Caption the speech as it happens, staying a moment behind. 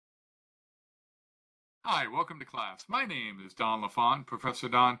Hi, welcome to class. My name is Don LaFont, Professor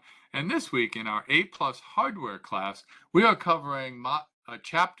Don, and this week in our A Plus hardware class, we are covering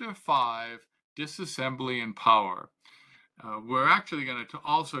Chapter 5, Disassembly and Power. We're actually going to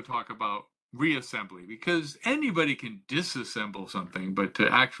also talk about reassembly because anybody can disassemble something, but to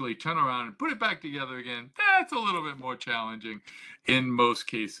actually turn around and put it back together again, that's a little bit more challenging in most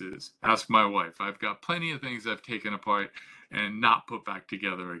cases. Ask my wife. I've got plenty of things I've taken apart and not put back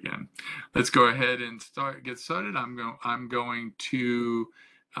together again. Let's go ahead and get started. I'm going to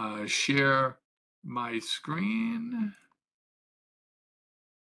share my screen,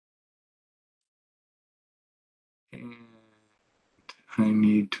 and I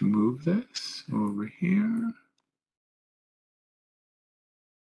need to move this over here.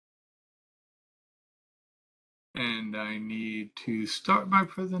 And I need to start my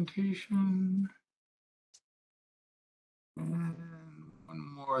presentation. And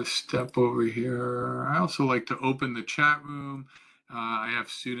one more step over here. I also like to open the chat room. I have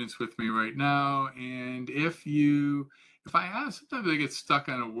students with me right now. And if I ask, sometimes I get stuck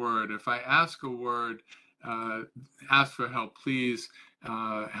on a word. If I ask a word, ask for help, please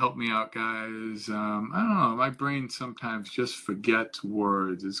help me out, guys. I don't know, my brain sometimes just forgets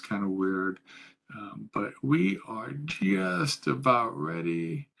words. It's kind of weird. But we are just about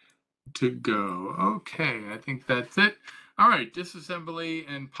ready to go. Okay, I think that's it. All right, disassembly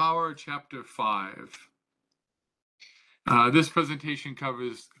and power, chapter 5. This presentation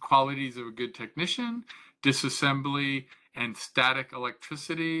covers qualities of a good technician, disassembly and static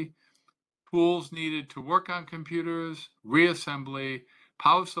electricity, tools needed to work on computers, reassembly,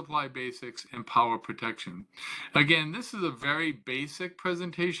 power supply basics, and power protection. Again, this is a very basic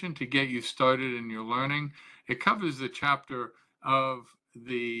presentation to get you started in your learning. It covers the chapter of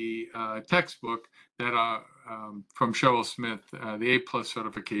the textbook that are from Cheryl Smith, the A Plus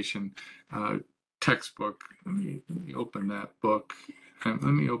certification textbook. Let me open that book. Let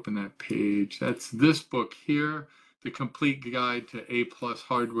me open that page. That's this book here, The Complete Guide to A Plus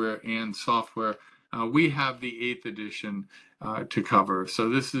Hardware and Software. We have the 8th edition to cover. So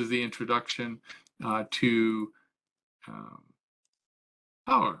this is the introduction to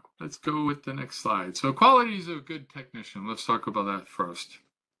power. Let's go with the next slide. So qualities of a good technician. Let's talk about that first.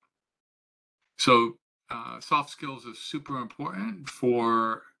 So soft skills are super important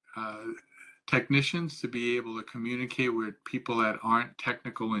for technicians to be able to communicate with people that aren't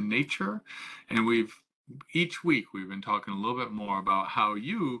technical in nature. And each week we've been talking a little bit more about how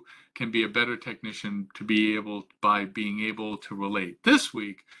you can be a better technician by being able to relate. This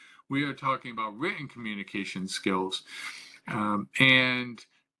week we are talking about written communication skills, and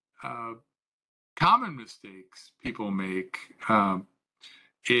common mistakes people make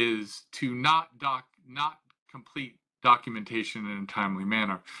is to not complete documentation in a timely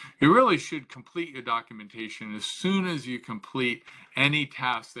manner. You really should complete your documentation as soon as you complete any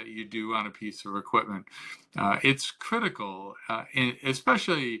task that you do on a piece of equipment. It's critical,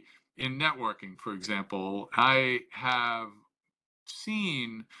 especially in networking, for example. I have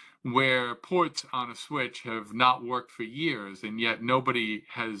seen where ports on a switch have not worked for years, and yet nobody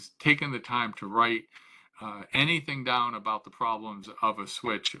has taken the time to write anything down about the problems of a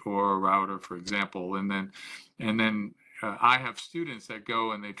switch or a router, for example. And then I have students that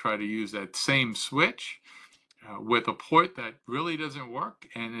go and they try to use that same switch with a port that really doesn't work,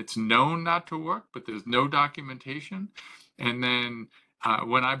 and it's known not to work, but there's no documentation. And then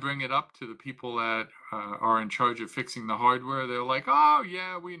when I bring it up to the people that are in charge of fixing the hardware, they're like, "Oh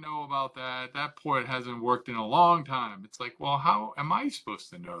yeah, we know about that. That port hasn't worked in a long time." It's like, well, how am I supposed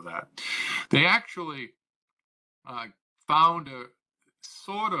to know that? They actually uh, found a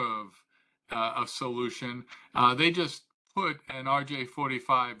sort of a solution. They just put an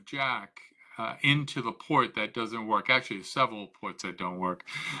RJ45 jack into the port that doesn't work. Actually, several ports that don't work.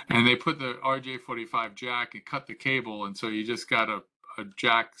 And they put the RJ45 jack and cut the cable. And so you just got a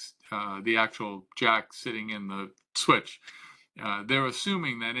jack, the actual jack sitting in the switch. They're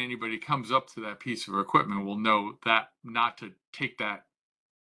assuming that anybody comes up to that piece of equipment will know that not to take that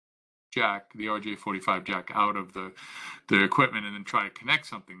jack, the RJ45 jack, out of the equipment and then try to connect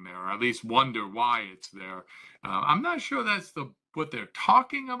something there, or at least wonder why it's there. I'm not sure that's what they're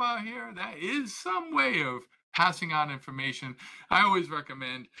talking about here. That is some way of passing on information. I always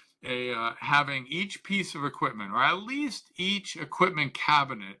recommend having each piece of equipment, or at least each equipment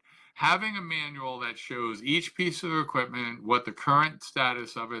cabinet, having a manual that shows each piece of equipment, what the current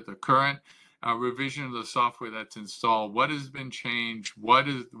status of it, the current revision of the software that's installed, what has been changed, what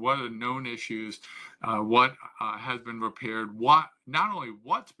are known issues, what has been repaired, what not only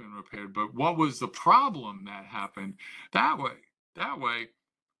what's been repaired, but what was the problem that happened. That way,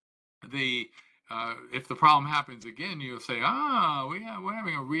 the if the problem happens again, you'll say, we're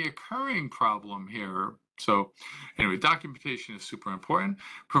having a reoccurring problem here. So anyway, documentation is super important.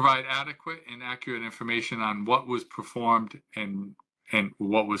 Provide adequate and accurate information on what was performed and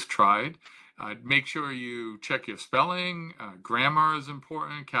what was tried. Make sure you check your spelling. Grammar is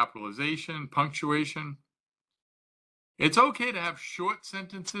important, capitalization, punctuation. It's okay to have short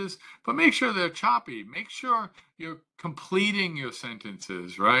sentences, but make sure they're choppy. Make sure you're completing your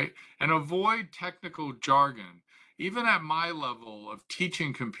sentences, right? And avoid technical jargon. Even at my level of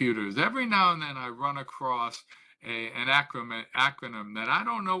teaching computers, every now and then I run across an acronym that I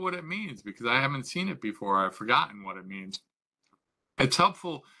don't know what it means because I haven't seen it before. I've forgotten what it means. It's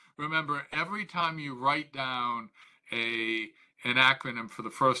helpful, remember, every time you write down an acronym for the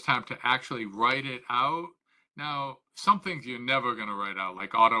first time to actually write it out. Now, some things you're never going to write out,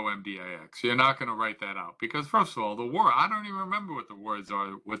 like auto MDIX. You're not going to write that out because, first of all, the word, I don't even remember what the words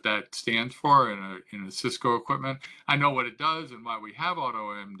are, what that stands for in a Cisco equipment. I know what it does and why we have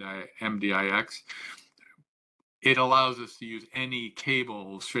auto MDIX. It allows us to use any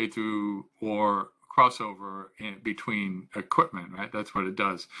cable straight through or crossover in between equipment, right? That's what it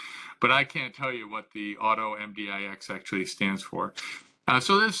does. But I can't tell you what the auto MDIX actually stands for.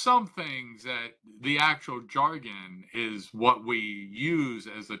 So there's some things that the actual jargon is what we use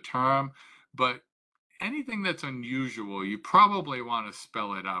as a term, but anything that's unusual, you probably want to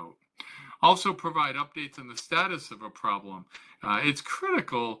spell it out. Also provide updates on the status of a problem. It's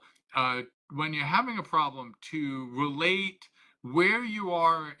critical when you're having a problem to relate where you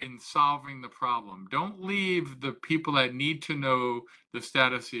are in solving the problem. Don't leave the people that need to know the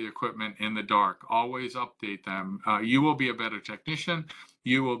status of the equipment in the dark. Always update them. You will be a better technician.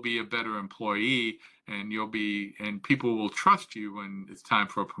 You will be a better employee, and people will trust you when it's time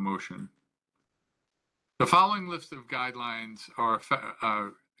for a promotion. The following list of guidelines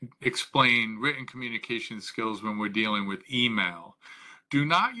explain written communication skills when we're dealing with email. Do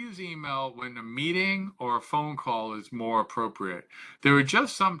not use email when a meeting or a phone call is more appropriate. There are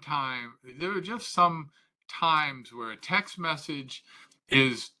just some times where a text message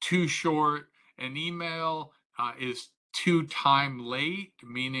is too short, an email is too time late,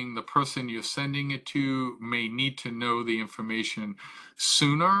 meaning the person you're sending it to may need to know the information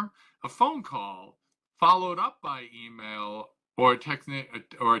sooner. A phone call followed up by email or a text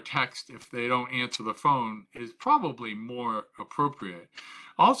if they don't answer the phone is probably more appropriate.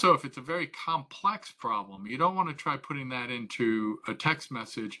 Also, if it's a very complex problem, you don't want to try putting that into a text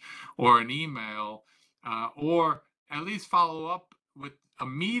message or an email, or at least follow up with a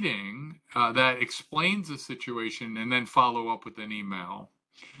meeting that explains the situation and then follow up with an email.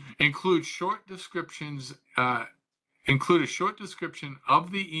 Include short descriptions. Include a short description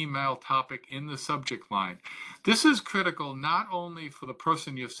of the email topic in the subject line. This is critical not only for the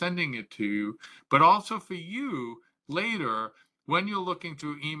person you're sending it to, but also for you later when you're looking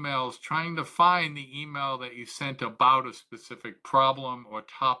through emails, trying to find the email that you sent about a specific problem or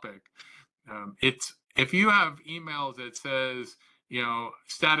topic. If you have emails that says,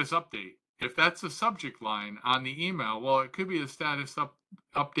 status update, if that's the subject line on the email, well, it could be a status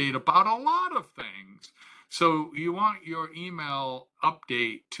update about a lot of things. So you want your email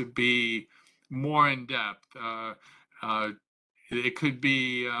update to be more in depth. It could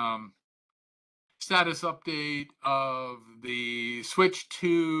be status update of the switch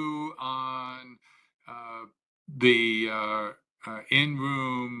 2 on the in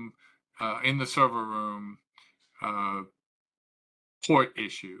the server room port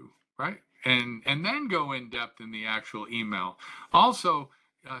issue, right? And then go in depth in the actual email. Also,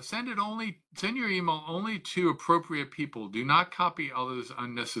 send your email only to appropriate people. Do not copy others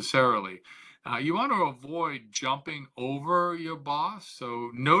unnecessarily. You want to avoid jumping over your boss,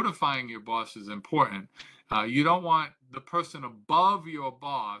 so notifying your boss is important. You don't want the person above your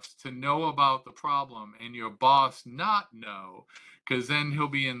boss to know about the problem and your boss not know, because then he'll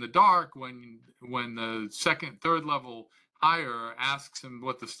be in the dark when the second, third level higher asks him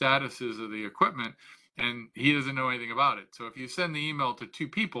what the status is of the equipment, and he doesn't know anything about it. So if you send the email to 2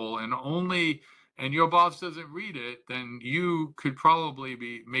 people and your boss doesn't read it, then you could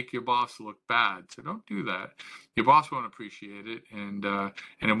probably make your boss look bad. So don't do that. Your boss won't appreciate it, and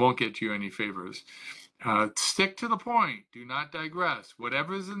it won't get you any favors. Stick to the point. Do not digress.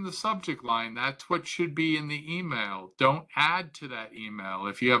 Whatever's in the subject line, that's what should be in the email. Don't add to that email.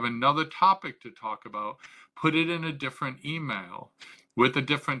 If you have another topic to talk about, put it in a different email with a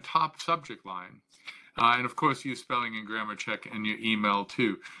different top subject line. And of course, use spelling and grammar check in your email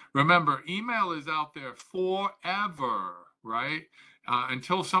too. Remember, email is out there forever, right?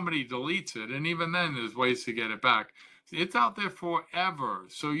 Until somebody deletes it. And even then, there's ways to get it back. It's out there forever.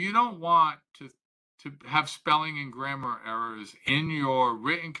 So you don't want to have spelling and grammar errors in your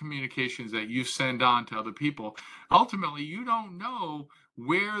written communications that you send on to other people, ultimately you don't know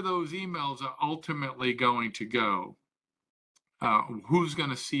where those emails are ultimately going to go. Who's going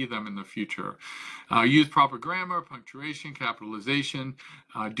to see them in the future. Use proper grammar, punctuation, capitalization.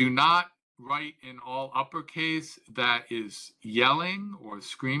 Do not write in all uppercase that is yelling or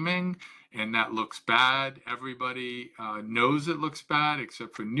screaming, and that looks bad. Everybody knows it looks bad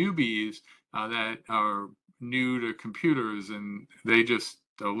except for newbies that are new to computers and they just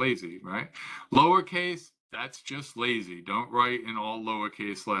are lazy, right? Lowercase, that's just lazy. Don't write in all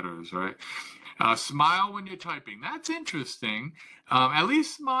lowercase letters, right? Smile when you're typing. That's interesting. At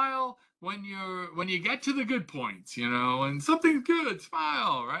least smile when you get to the good points, and something's good,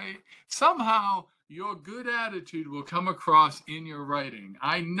 smile, right? Somehow your good attitude will come across in your writing.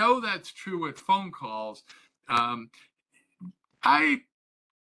 I know that's true with phone calls. I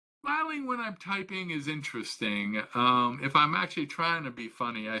Smiling when I'm typing is interesting. If I'm actually trying to be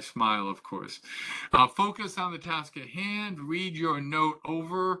funny, I smile, of course. Focus on the task at hand. Read your note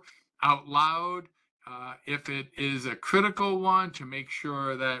over out loud. If it is a critical one, to make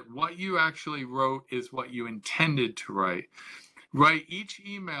sure that what you actually wrote is what you intended to write. Write each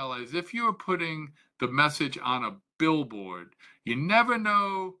email as if you were putting the message on a billboard. You never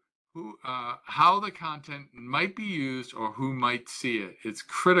know how the content might be used or who might see it. It's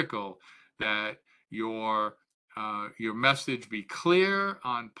critical that your message be clear,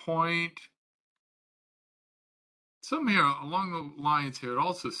 on point. Some here along the lines here, it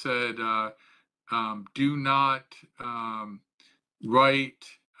also said, do not write.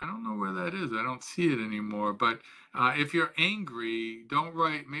 I don't know where that is. I don't see it anymore. But if you're angry, don't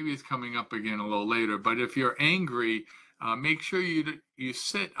write. Maybe it's coming up again a little later. But if you're angry, make sure you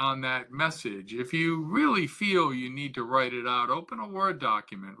sit on that message. If you really feel you need to write it out, open a Word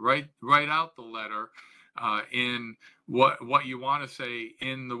document. Write out the letter in what you want to say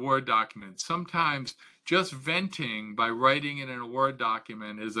in the Word document. Sometimes just venting by writing it in a Word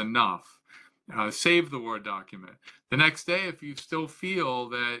document is enough. Save the Word document. The next day, if you still feel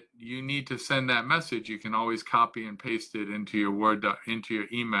that you need to send that message, you can always copy and paste it into your into your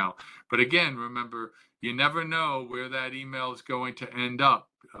email. But again, remember, you never know where that email is going to end up.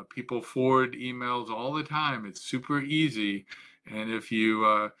 People forward emails all the time. It's super easy, and if you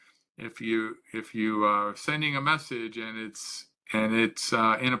are sending a message and it's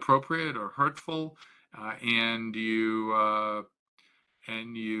inappropriate or hurtful, and you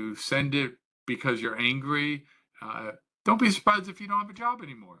send it because you're angry, don't be surprised if you don't have a job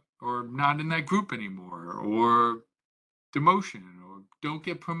anymore, or not in that group anymore, or demotion, or don't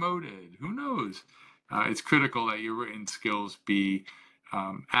get promoted. Who knows? It's critical that your written skills be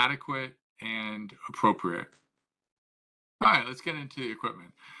adequate and appropriate. All right, let's get into the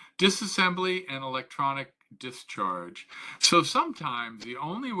equipment. Disassembly and electronic discharge. So sometimes the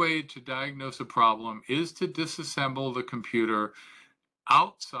only way to diagnose a problem is to disassemble the computer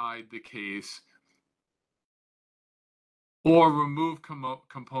outside the case or remove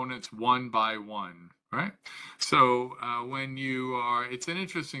components one by one, right? So when you are, it's an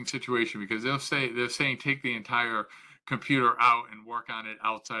interesting situation because they're saying take the entire computer out and work on it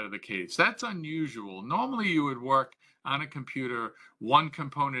outside of the case. That's unusual. Normally you would work on a computer one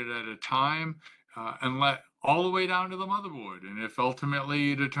component at a time and let all the way down to the motherboard. And if ultimately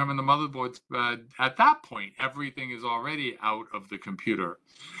you determine the motherboard's bad, at that point, everything is already out of the computer.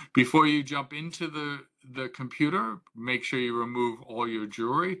 Before you jump into the computer, make sure you remove all your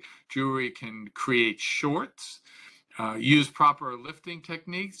jewelry. Jewelry can create shorts. Use proper lifting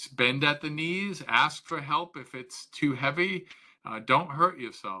techniques. Bend at the knees. Ask for help if it's too heavy. Don't hurt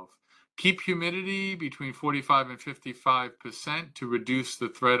yourself. Keep humidity between 45 and 55% to reduce the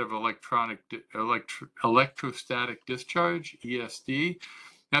threat of electrostatic discharge, ESD.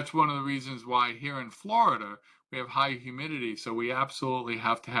 That's one of the reasons why here in Florida, we have high humidity, so we absolutely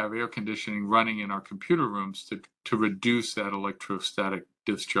have to have air conditioning running in our computer rooms to reduce that electrostatic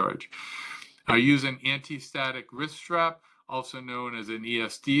discharge. Use an anti-static wrist strap, also known as an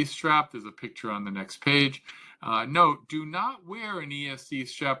ESD strap. There's a picture on the next page. Note, do not wear an ESD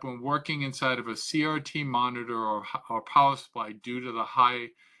strap when working inside of a CRT monitor or power supply due to the high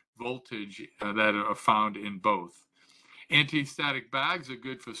voltage that are found in both. Anti-static bags are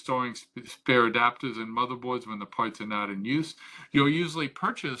good for storing spare adapters and motherboards when the parts are not in use. You'll usually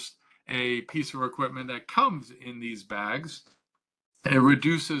purchase a piece of equipment that comes in these bags. It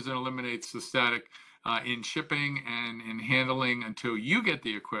reduces and eliminates the static in shipping and in handling until you get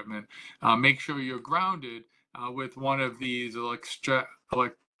the equipment. Make sure you're grounded with one of these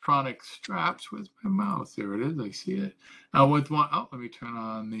electronic straps. Where's my mouse? There it is. I see it. With one, oh, let me turn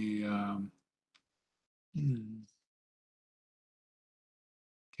on the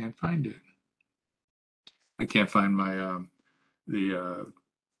Can't find it. I can't find my the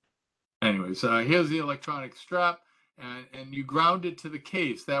anyways. Here's the electronic strap, and you ground it to the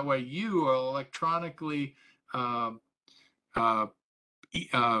case. That way, you are electronically um, uh,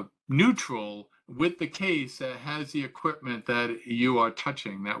 neutral with the case that has the equipment that you are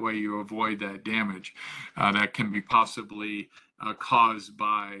touching. That way you avoid that damage that can be possibly caused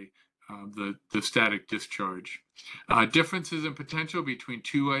by the static discharge. Differences in potential between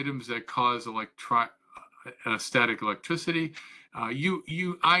two items that cause static electricity.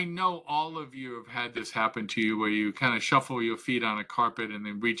 I know all of you have had this happen to you where you kind of shuffle your feet on a carpet and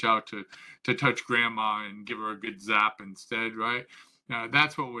then reach out to touch grandma and give her a good zap instead, right?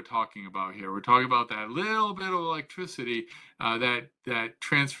 That's what we're talking about here. We're talking about that little bit of electricity that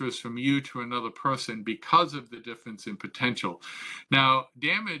transfers from you to another person because of the difference in potential. Now,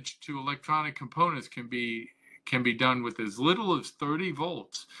 damage to electronic components can be done with as little as 30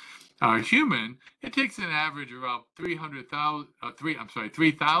 volts. Human, it takes an average of about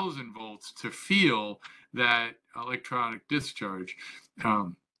 3,000 volts to feel that electronic discharge.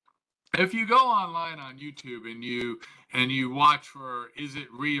 If you go online on YouTube and you watch for "Is it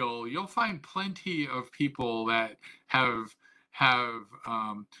real?", you'll find plenty of people that have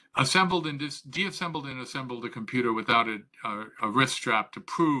assembled and deassembled and assembled a computer without a wrist strap to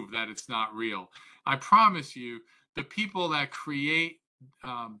prove that it's not real. I promise you, the people that create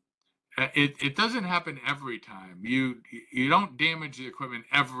it doesn't happen every time. You don't damage the equipment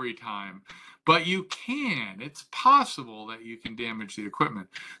every time, but you can. It's possible that you can damage the equipment.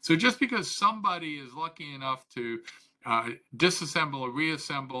 So just because somebody is lucky enough to disassemble or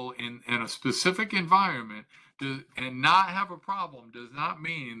reassemble in a specific environment and not have a problem does not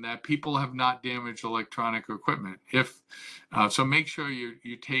mean that people have not damaged electronic equipment. So make sure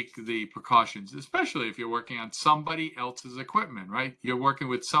you take the precautions, especially if you're working on somebody else's equipment, right? You're working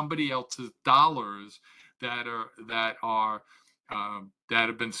with somebody else's dollars that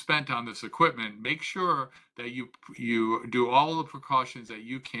have been spent on this equipment. Make sure that you do all the precautions that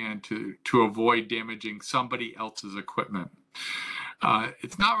you can to avoid damaging somebody else's equipment.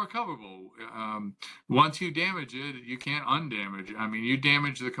 It's not recoverable. Once you damage it, you can't undamage it. I mean, you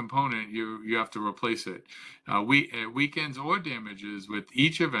damage the component, you have to replace it. Weekends or damages with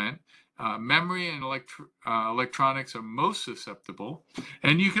each event. Memory and electronics are most susceptible.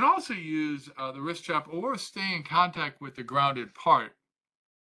 And you can also use the wrist strap or stay in contact with the grounded part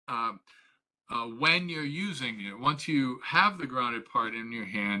when you're using it. Once you have the grounded part in your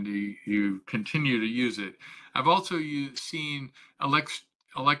hand, you continue to use it. I've also seen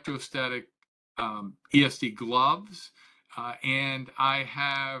electrostatic ESD gloves, and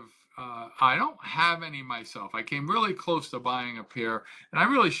I don't have any myself. I came really close to buying a pair, and I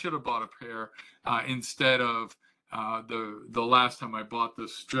really should have bought a pair instead of the last time I bought the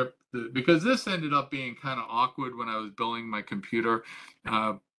strip, because this ended up being kind of awkward when I was building my computer.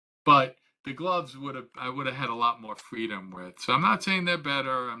 But the gloves I would have had a lot more freedom with. So I'm not saying they're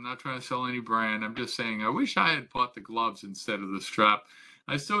better. I'm not trying to sell any brand. I'm just saying I wish I had bought the gloves instead of the strap.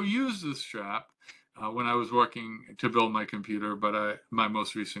 I still use the strap when I was working to build my computer, but my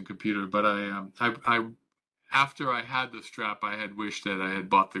most recent computer. But I after I had the strap, I had wished that I had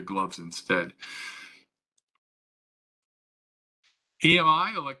bought the gloves instead.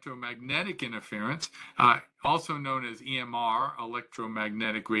 EMI, electromagnetic interference, also known as EMR,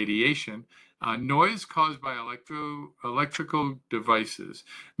 electromagnetic radiation, noise caused by electrical devices.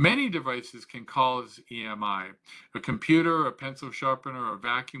 Many devices can cause EMI. A computer, a pencil sharpener, a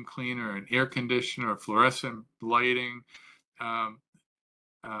vacuum cleaner, an air conditioner, fluorescent lighting.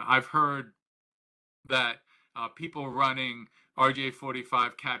 I've heard that people running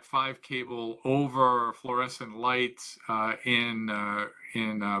RJ45 Cat5 cable over fluorescent lights in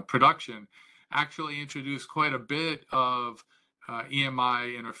production actually introduced quite a bit of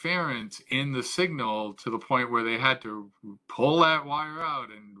EMI interference in the signal, to the point where they had to pull that wire out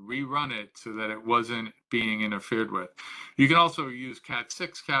and rerun it so that it wasn't being interfered with. You can also use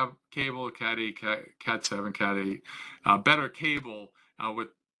Cat6 cable, Cat8, Cat7, Cat8, better cable with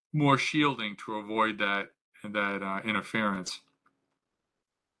more shielding to avoid that interference.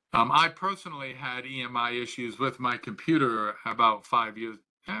 I personally had EMI issues with my computer about 5 years,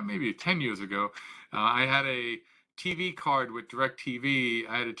 maybe 10 years ago. I had a TV card with DirecTV.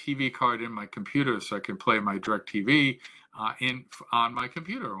 I had a TV card in my computer so I could play my DirecTV on my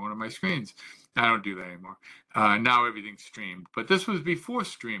computer, on one of my screens. I don't do that anymore. Now everything's streamed, but this was before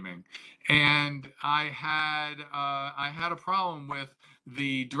streaming, and I had a problem with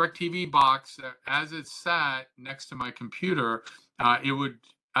the DirecTV box. As it sat next to my computer, it would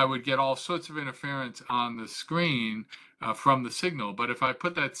I would get all sorts of interference on the screen from the signal. But if I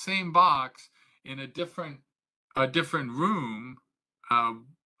put that same box in a different room, uh,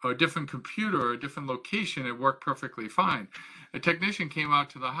 or a different computer, or a different location, it worked perfectly fine. A technician came out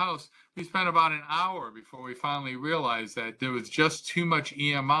to the house. We spent about an hour before we finally realized that there was just too much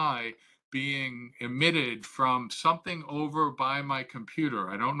EMI being emitted from something over by my computer.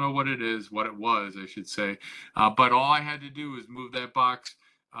 I don't know what it is, what it was, I should say. But all I had to do was move that box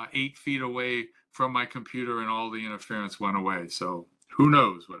 8 feet away from my computer, and all the interference went away. So who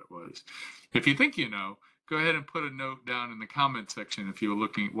knows what it was? If you think you know, go ahead and put a note down in the comment section if you're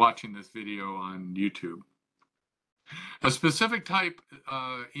watching this video on YouTube. A specific type,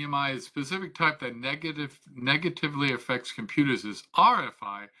 EMI, a specific type that negatively affects computers is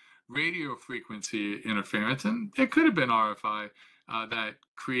RFI, radio frequency interference, and it could have been RFI that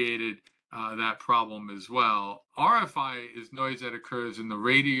created that problem as well. RFI is noise that occurs in the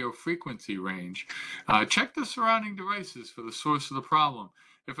radio frequency range. Check the surrounding devices for the source of the problem.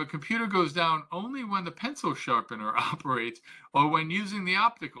 If a computer goes down only when the pencil sharpener operates or when using the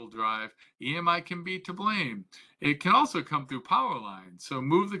optical drive, EMI can be to blame. It can also come through power lines, so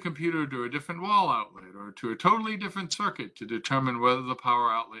move the computer to a different wall outlet or to a totally different circuit to determine whether the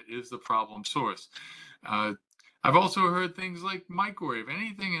power outlet is the problem source. I've also heard things like microwave,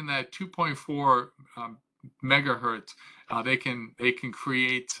 anything in that 2.4 megahertz, they can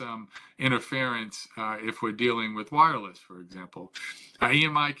create some interference if we're dealing with wireless, for example.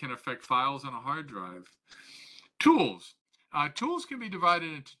 EMI can affect files on a hard drive. Tools. Tools can be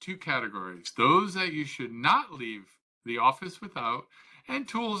divided into two categories: those that you should not leave the office without, and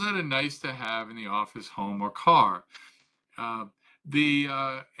tools that are nice to have in the office, home, or car. Uh,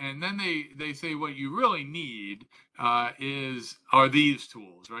 and then they say what you really need are these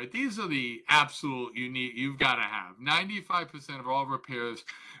tools, right? These are the absolute you've got to have. 95% of all repairs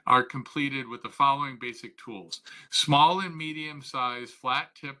are completed with the following basic tools: small and medium size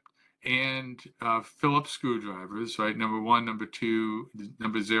flat tip and Phillips screwdrivers, right? Number 1, number 2,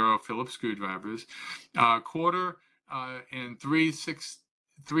 number 0 Phillips screwdrivers, quarter and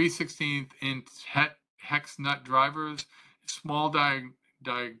 3/16 inch hex nut drivers, small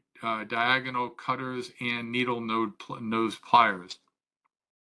diagonal cutters, and needle nose pliers.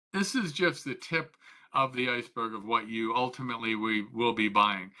 This is just the tip of the iceberg of what you ultimately will be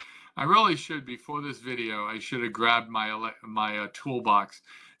buying. I really should, before this video, I should have grabbed my toolbox.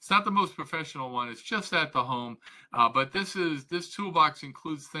 It's not the most professional one. It's just at the home, but this toolbox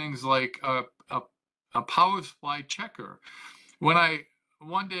includes things like a power supply checker.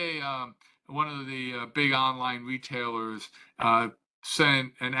 One day, one of the big online retailers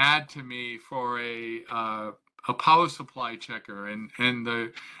sent an ad to me for a power supply checker, and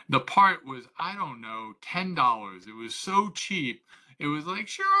the part was, I don't know, $10. It was so cheap. It was like,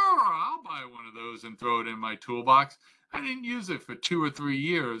 sure, I'll buy one of those and throw it in my toolbox. I didn't use it for 2 or 3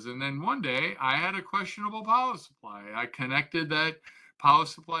 years, and then one day I had a questionable power supply. I connected that power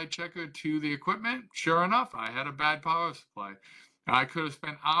supply checker to the equipment. Sure enough, I had a bad power supply. I could have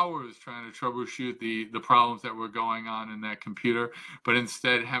spent hours trying to troubleshoot the problems that were going on in that computer, but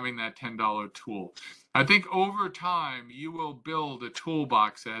instead having that $10 tool. I think over time you will build a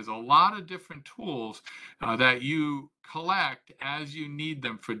toolbox that has a lot of different tools that you collect as you need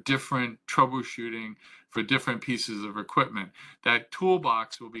them for different troubleshooting, for different pieces of equipment. That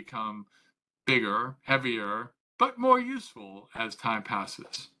toolbox will become bigger, heavier, but more useful as time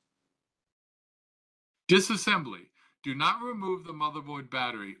passes. Disassembly. Do not remove the motherboard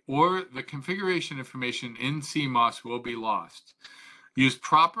battery, or the configuration information in CMOS will be lost. Use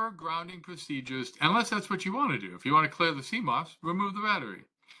proper grounding procedures, unless that's what you want to do. If you want to clear the CMOS, remove the battery.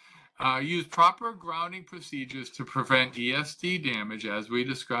 Use proper grounding procedures to prevent ESD damage, as we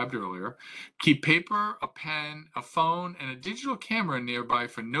described earlier. Keep paper, a pen, a phone, and a digital camera nearby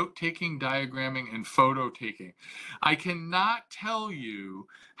for note-taking, diagramming, and photo taking. I cannot tell you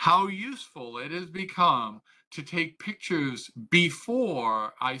how useful it has become to take pictures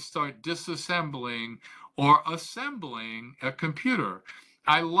before I start disassembling or assembling a computer.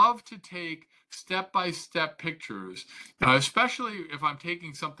 I love to take step-by-step pictures, especially if I'm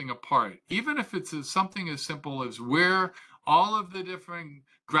taking something apart, even if it's something as simple as where all of the different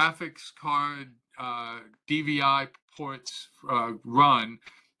graphics card DVI ports run.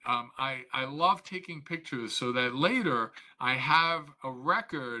 I love taking pictures so that later I have a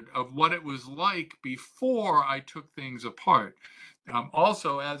record of what it was like before I took things apart.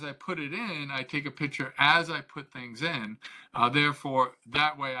 Also, as I put it in, I take a picture as I put things in. Therefore,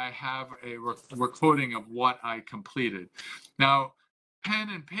 that way I have a recording of what I completed. Now, pen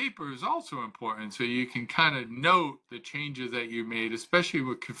and paper is also important, so you can kind of note the changes that you made, especially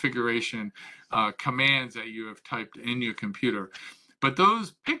with configuration commands that you have typed in your computer. But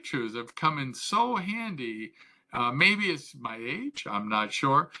those pictures have come in so handy. Maybe it's my age, I'm not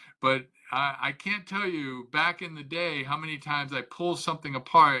sure, but I can't tell you back in the day how many times I pulled something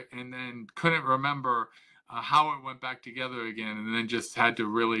apart and then couldn't remember how it went back together again, and then just had to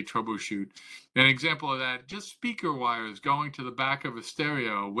really troubleshoot. An example of that, just speaker wires going to the back of a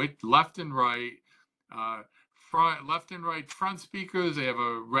stereo with left and right, left and right front speakers. They have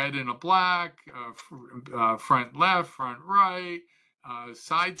a red and a black, front left, front right,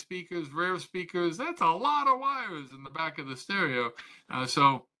 side speakers, rear speakers. That's a lot of wires in the back of the stereo.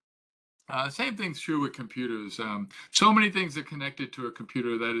 Same thing's true with computers. So many things are connected to a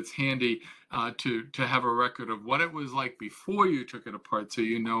computer that it's handy to have a record of what it was like before you took it apart, so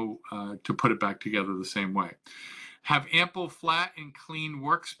you know to put it back together the same way. Have ample, flat, and clean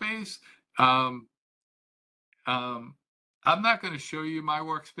workspace. Um, um, I'm not going to show you my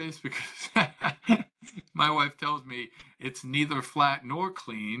workspace because my wife tells me it's neither flat nor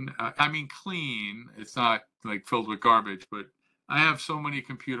clean. I mean, clean. It's not like filled with garbage, but I have so many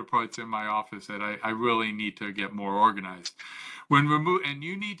computer parts in my office that I really need to get more organized. And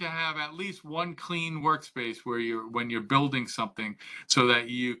you need to have at least one clean workspace when you're building something, so that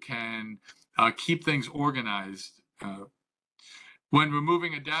you can keep things organized. When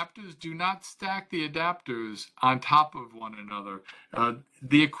removing adapters, do not stack the adapters on top of one another.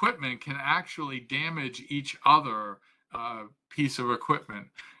 The equipment can actually damage each other piece of equipment.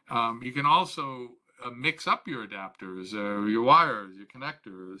 You can also mix up your adapters, your wires, your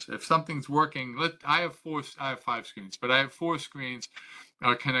connectors. If something's working, I have 5 screens, but I have 4 screens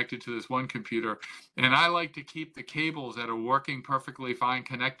connected to this one computer, and I like to keep the cables that are working perfectly fine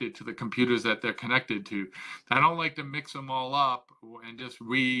connected to the computers that they're connected to. I don't like to mix them all up and just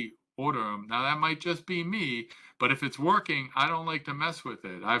reorder them. Now, that might just be me, but if it's working, I don't like to mess with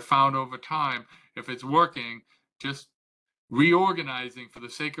it. I've found over time, if it's working, just reorganizing for the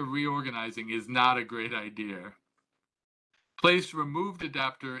sake of reorganizing is not a great idea. Place removed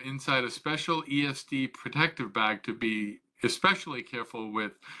adapter inside a special ESD protective bag to be especially careful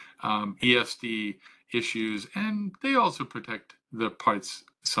with ESD issues, and they also protect the parts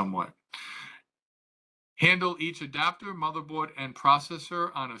somewhat. Handle each adapter, motherboard, and processor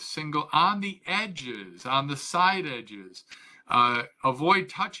on the edges, on the side edges. Avoid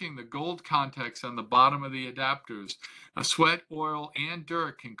touching the gold contacts on the bottom of the adapters. Sweat, oil, and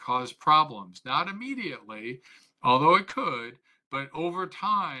dirt can cause problems. Not immediately, although it could, but over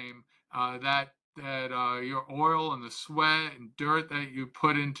time, your oil and the sweat and dirt that you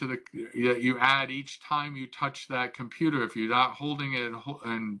put into that you add each time you touch that computer, if you're not holding it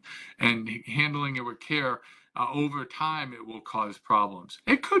and handling it with care, over time it will cause problems.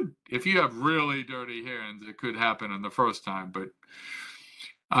 It could, if you have really dirty hands, it could happen in the first time, but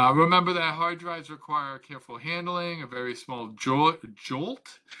remember that hard drives require careful handling. A very small jolt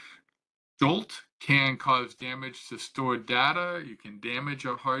can cause damage to stored data. You can damage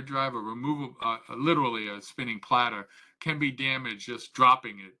a hard drive, or remove literally a spinning platter can be damaged just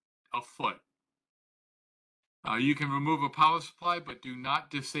dropping it a foot. You can remove a power supply, but do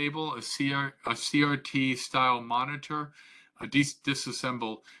not disable a CRT style monitor,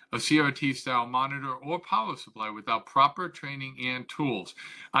 disassemble a CRT style monitor or power supply without proper training and tools.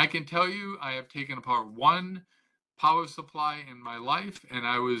 I can tell you, I have taken apart one power supply in my life, and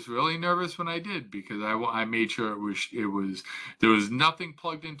I was really nervous when I did, because I made sure there was nothing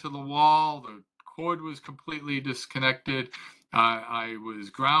plugged into the wall. The cord was completely disconnected. I was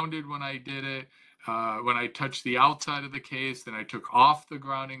grounded when I did it. When I touched the outside of the case, then I took off the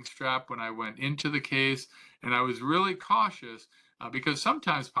grounding strap when I went into the case, and I was really cautious because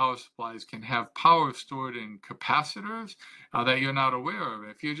sometimes power supplies can have power stored in capacitors that you're not aware of.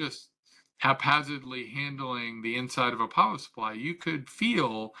 If you're just haphazardly handling the inside of a power supply, you could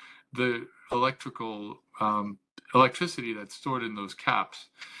feel the electricity that's stored in those caps.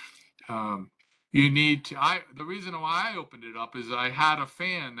 The reason why I opened it up is I had a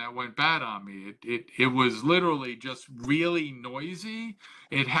fan that went bad on me. It was literally just really noisy.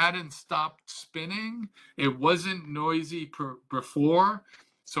 It hadn't stopped spinning. It wasn't noisy before.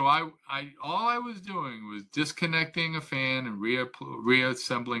 So all I was doing was disconnecting a fan and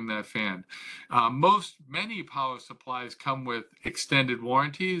reassembling that fan. Many power supplies come with extended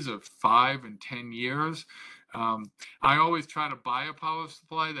warranties of 5 and 10 years. I always try to buy a power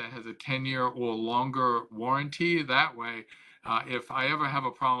supply that has a 10-year or longer warranty. That way, if I ever have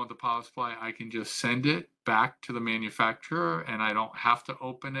a problem with the power supply, I can just send it back to the manufacturer, and I don't have to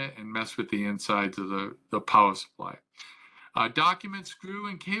open it and mess with the insides of the power supply. Document screw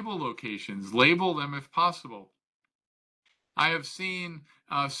and cable locations. Label them if possible. I have seen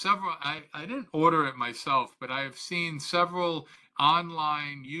several, I didn't order it myself, but I have seen several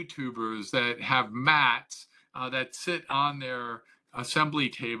online YouTubers that have mats that sit on their assembly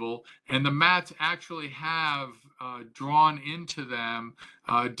table, and the mats actually have drawn into them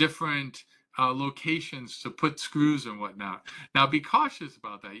different locations to put screws and whatnot. Now, be cautious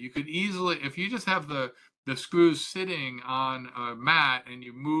about that. You could easily, if you just have the screws sitting on a mat and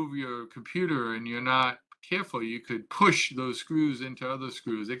you move your computer and you're not careful, you could push those screws into other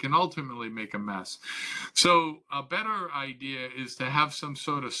screws. It can ultimately make a mess. So a better idea is to have some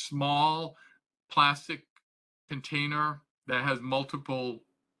sort of small plastic container that has multiple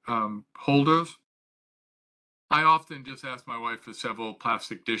holders. I often just ask my wife for several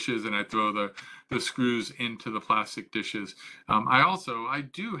plastic dishes, and I throw the screws into the plastic dishes. I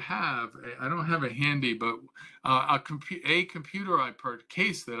do have, I don't have it handy, but a computer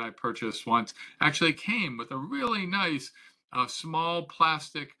case that I purchased once actually came with a really nice small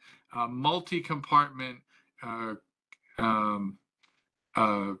plastic multi-compartment uh, um,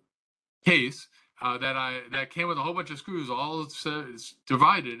 uh, case that came with a whole bunch of screws, all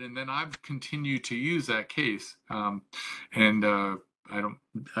divided, and then I've continued to use that case. And I don't,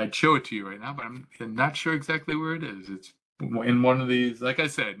 I'd show it to you right now, but I'm not sure exactly where it is. It's in one of these, like I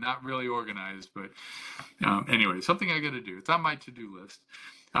said, not really organized, but anyway, something I got to do. It's on my to-do list.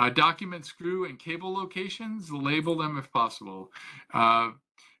 Document screw and cable locations. Label them if possible.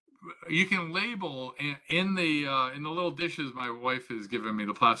 You can label in the little dishes my wife has given me,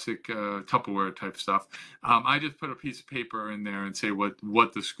 the plastic Tupperware type stuff. I just put a piece of paper in there and say what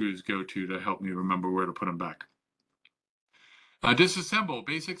the screws go to help me remember where to put them back. Disassemble,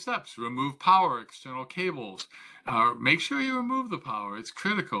 basic steps. Remove power, external cables. Make sure you remove the power. It's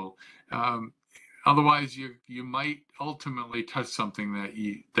critical. Otherwise, you might ultimately touch something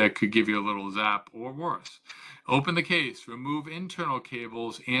that could give you a little zap or worse. Open the case, remove internal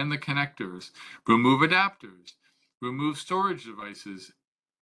cables and the connectors, remove adapters, remove storage devices,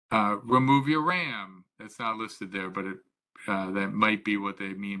 remove your RAM. That's not listed there, but that might be what they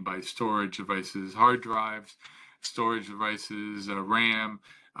mean by storage devices: hard drives, storage devices, RAM.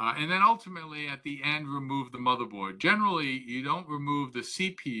 And then ultimately at the end, remove the motherboard. Generally, you don't remove the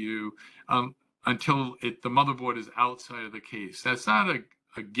CPU until the motherboard is outside of the case. That's not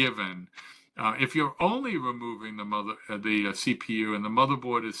a given. If you're only removing the CPU and the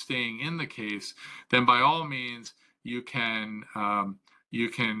motherboard is staying in the case, then by all means you can leave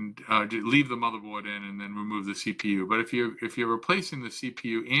the motherboard in and then remove the CPU. But if you're replacing the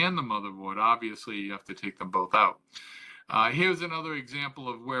CPU and the motherboard, obviously you have to take them both out. Here's another example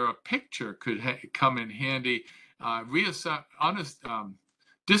of where a picture could come in handy.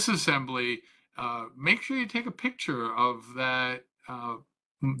 Disassembly. Make sure you take a picture of that,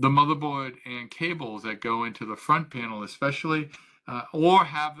 the motherboard and cables that go into the front panel, especially, or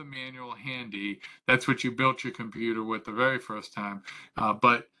have the manual handy. That's what you built your computer with the very first time.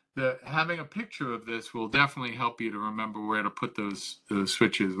 But having a picture of this will definitely help you to remember where to put those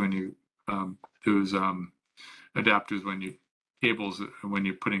switches when you those adapters cables when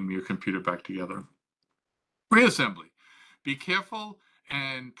you're putting your computer back together. Reassembly. Be careful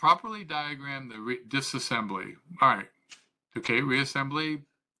and properly diagram the disassembly. All right. Okay, reassembly.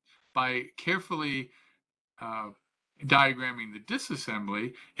 By carefully diagramming the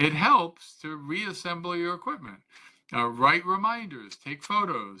disassembly, it helps to reassemble your equipment. Write reminders, take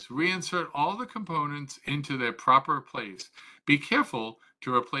photos, reinsert all the components into their proper place. Be careful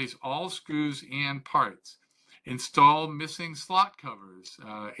to replace all screws and parts. Install missing slot covers.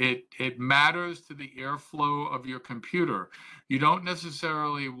 It matters to the airflow of your computer. You don't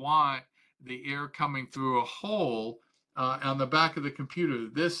necessarily want the air coming through a hole on the back of the computer.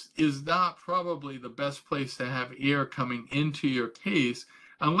 This is not probably the best place to have air coming into your case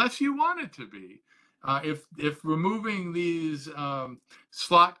unless you want it to be. If removing these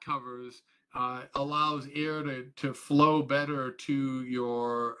slot covers allows air to flow better to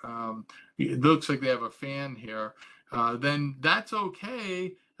your, it looks like they have a fan here, then that's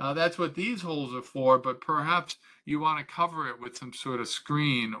okay. That's what these holes are for, but perhaps you want to cover it with some sort of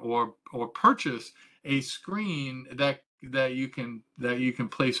screen, or purchase a screen that you can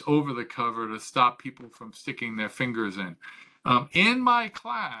place over the cover to stop people from sticking their fingers in. In my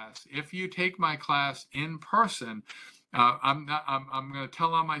class, if you take my class in person, I'm going to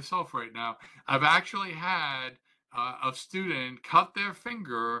tell on myself right now. I've actually had a student cut their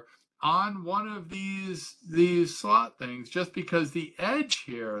finger on one of these slot things, just because the edge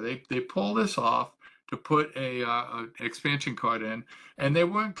here, they pull this off to put a expansion card in, and they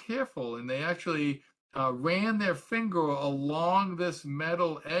weren't careful, and they actually ran their finger along this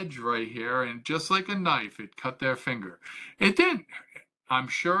metal edge right here, and just like a knife, it cut their finger. It didn't. I'm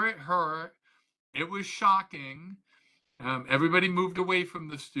sure it hurt. It was shocking. Everybody moved away from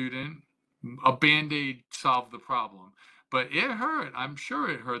the student. A Band-Aid solved the problem. But it hurt. I'm sure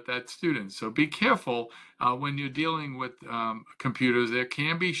it hurt that student. So be careful when you're dealing with computers. There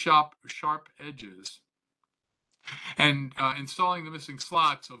can be sharp edges. And installing the missing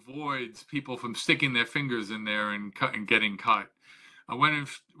slots avoids people from sticking their fingers in there and getting cut. When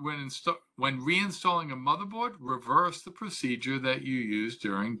reinstalling a motherboard, reverse the procedure that you used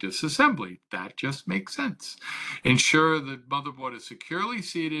during disassembly. That just makes sense. Ensure the motherboard is securely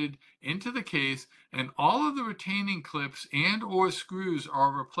seated into the case and all of the retaining clips and or screws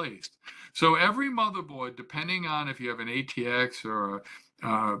are replaced. So every motherboard, depending on if you have an ATX or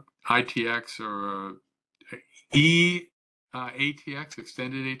a ITX or a ATX,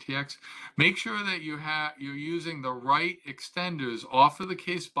 extended ATX, make sure that you're using the right extenders off of the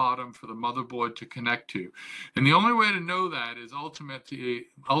case bottom for the motherboard to connect to. And the only way to know that is ultimately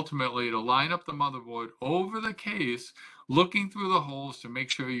to line up the motherboard over the case, looking through the holes to make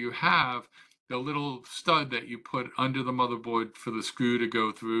sure you have the little stud that you put under the motherboard for the screw to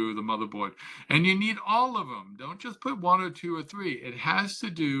go through the motherboard. And you need all of them. Don't just put one or two or three. It has to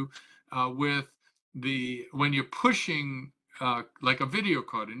do with when you're pushing like a video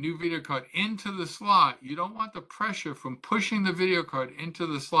card, a new video card into the slot, you don't want the pressure from pushing the video card into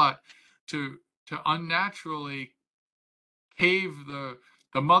the slot to unnaturally cave the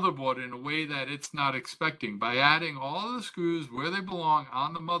motherboard in a way that it's not expecting. By adding all of the screws where they belong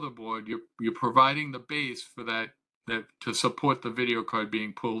on the motherboard, you're providing the base for that to support the video card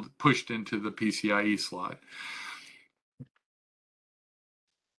being pushed into the PCIe slot.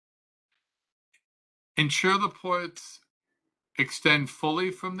 Ensure the ports extend fully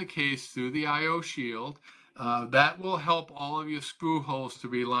from the case through the I/O shield. That will help all of your screw holes to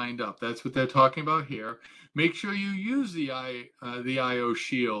be lined up. That's what they're talking about here. Make sure you use the I/O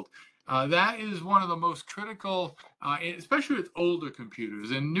shield. That is one of the most critical, especially with older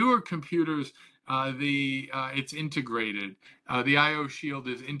computers. And newer computers, it's integrated. The I/O shield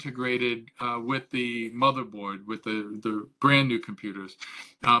is integrated with the motherboard, with the brand new computers.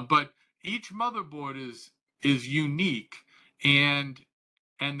 But each motherboard is unique, and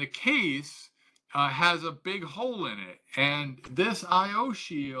the case has a big hole in it, and this I/O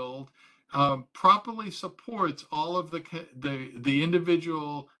shield properly supports all of the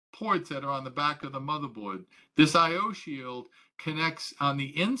individual ports that are on the back of the motherboard. This I/O shield connects on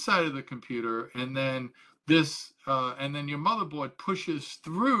the inside of the computer, and then your motherboard pushes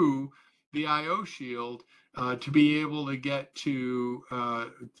through the I/O shield to be able to get to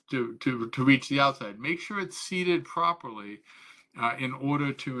reach the outside. Make sure it's seated properly in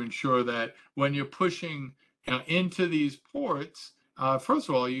order to ensure that when you're pushing into these ports, first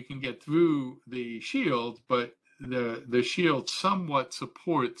of all, you can get through the shield, but the shield somewhat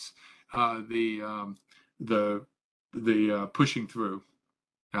supports the pushing through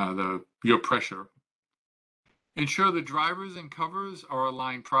your pressure. Ensure the drivers and covers are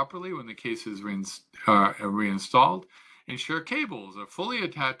aligned properly when the case is reinstalled. Ensure cables are fully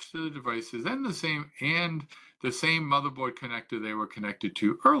attached to the devices and the same motherboard connector they were connected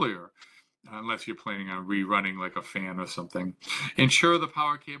to earlier, unless you're planning on rerunning like a fan or something. Ensure the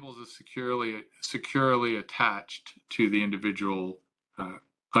power cables are securely attached to the individual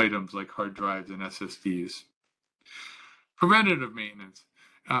items like hard drives and SSDs. Preventative maintenance.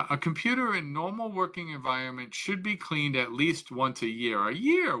 A computer in normal working environment should be cleaned at least once a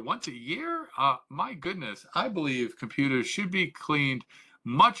year. Once a year? My goodness, I believe computers should be cleaned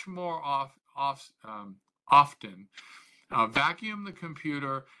much more often. Vacuum the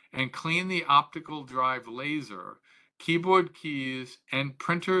computer and clean the optical drive laser, keyboard keys, and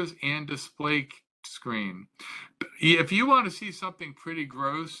printers and display screen. If you want to see something pretty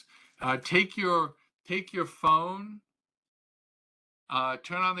gross, take your phone,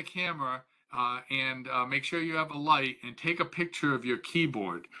 turn on the camera, and make sure you have a light, and take a picture of your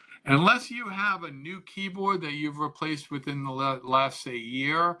keyboard. Unless you have a new keyboard that you've replaced within the last, say,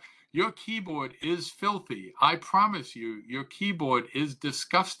 year, your keyboard is filthy. I promise you, your keyboard is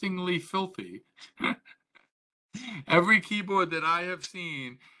disgustingly filthy. Every keyboard that I have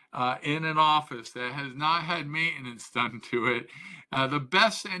seen in an office that has not had maintenance done to it, the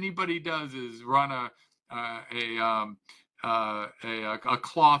best anybody does is run a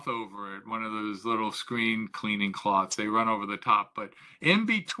cloth over it, one of those little screen cleaning cloths. They run over the top, but in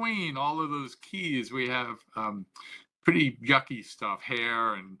between all of those keys, we have pretty yucky stuff,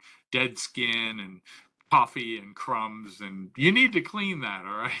 hair and dead skin and coffee and crumbs, and you need to clean that.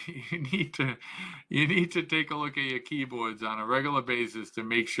 All right, you need to take a look at your keyboards on a regular basis to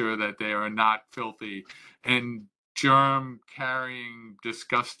make sure that they are not filthy and germ carrying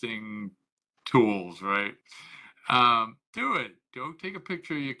disgusting tools, right? Do it. Don't take a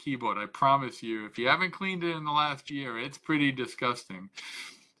picture of your keyboard. I promise you, if you haven't cleaned it in the last year, it's pretty disgusting.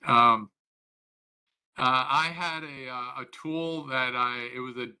 um, I had a tool that it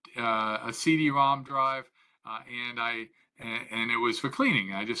was a CD-ROM drive, and and it was for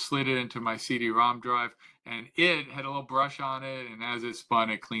cleaning. I just slid it into my CD-ROM drive, and it had a little brush on it, and as it spun,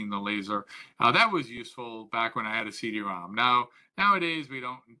 it cleaned the laser. That was useful back when I had a CD-ROM. Nowadays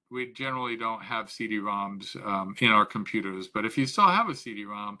we generally don't have CD-ROMs in our computers, but if you still have a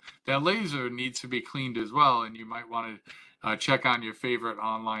CD-ROM, that laser needs to be cleaned as well, and you might want to check on your favorite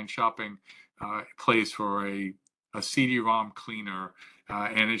online shopping place for a CD-ROM cleaner.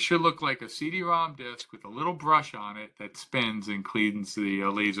 And it should look like a CD-ROM disk with a little brush on it that spins and cleans the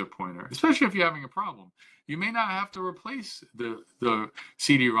laser pointer, especially if you're having a problem. You may not have to replace the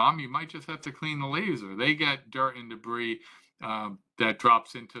CD-ROM. You might just have to clean the laser. They get dirt and debris that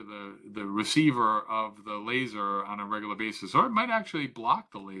drops into the receiver of the laser on a regular basis, or it might actually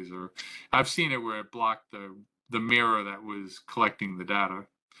block the laser. I've seen it where it blocked the mirror that was collecting the data.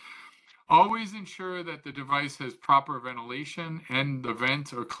 Always ensure that the device has proper ventilation and the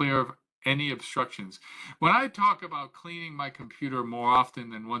vents are clear of any obstructions. When I talk about cleaning my computer more often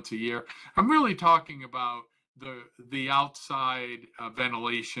than once a year, I'm really talking about the outside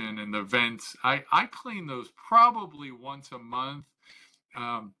ventilation and the vents. I clean those probably once a month,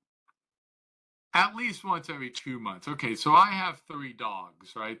 um, at least once every 2 months. Okay, so I have 3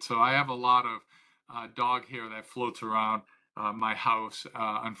 dogs, right? So I have a lot of dog hair that floats around my house,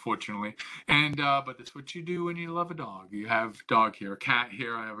 unfortunately. And but that's what you do when you love a dog. You have dog hair, cat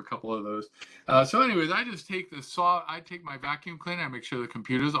hair. I have a couple of those. So, anyways, I just take I take my vacuum cleaner. I make sure the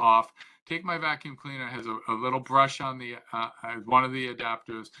computer's off. Take my vacuum cleaner. It has a little brush on the one of the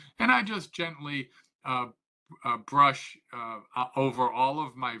adapters, and I just gently brush over all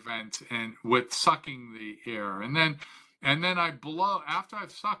of my vents and with sucking the air, and then I blow after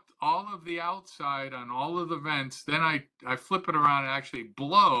I've sucked all of the outside on all of the vents. Then I flip it around and actually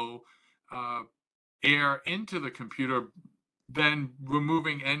blow air into the computer, then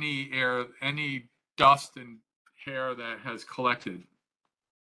removing any dust and hair that has collected.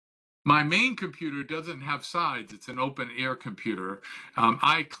 My main computer doesn't have sides. It's an open air computer.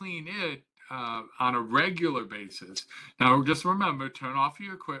 I clean it on a regular basis. Now, just remember, turn off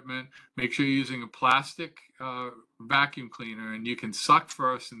your equipment. Make sure you're using a plastic vacuum cleaner, and you can suck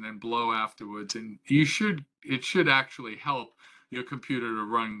first and then blow afterwards. And it should actually help your computer to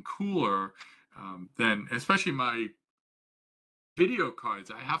run cooler than, especially my video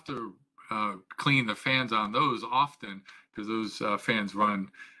cards. I have to clean the fans on those often because those fans run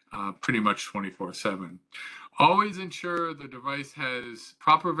pretty much 24/7. Always ensure the device has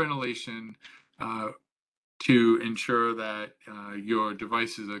proper ventilation to ensure that your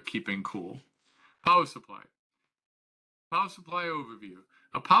devices are keeping cool. Power supply. Power supply overview.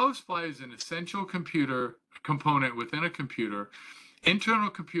 A power supply is an essential computer component within a computer. Internal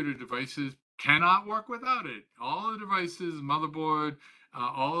computer devices cannot work without it. All the devices, motherboard,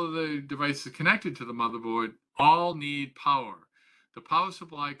 all of the devices connected to the motherboard all need power. The power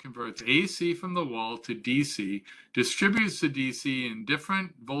supply converts AC from the wall to DC, distributes the DC in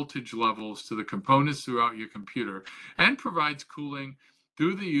different voltage levels to the components throughout your computer, and provides cooling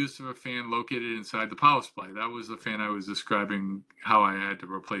through the use of a fan located inside the power supply. That was the fan I was describing how I had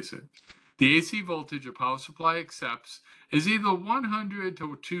to replace it. The AC voltage a power supply accepts is either 100 to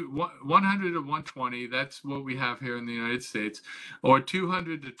 100 to 120. That's what we have here in the United States, or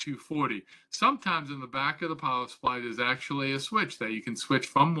 200 to 240. Sometimes in the back of the power supply, there's actually a switch that you can switch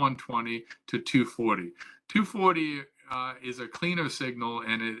from 120 to 240. 240 is a cleaner signal,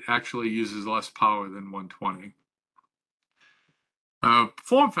 and it actually uses less power than 120.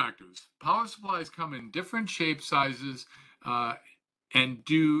 Form factors. Power supplies come in different shapes, sizes, and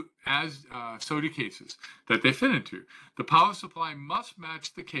do as so do cases that they fit into. The power supply must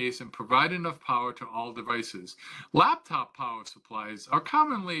match the case and provide enough power to all devices. Laptop power supplies are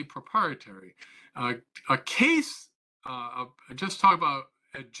commonly proprietary. A case, just talk about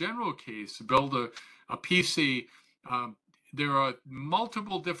a general case, to build a PC, there are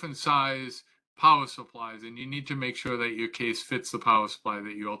multiple different size power supplies, and you need to make sure that your case fits the power supply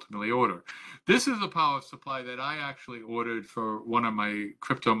that you ultimately order. This is a power supply that I actually ordered for one of my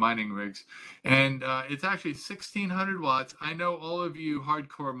crypto mining rigs, and it's actually 1600 watts. I know all of you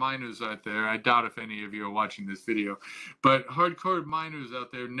hardcore miners out there, I doubt if any of you are watching this video, but hardcore miners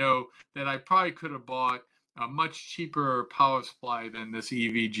out there know that I probably could have bought a much cheaper power supply than this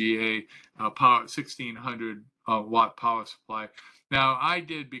EVGA power 1600 watt power supply. Now, I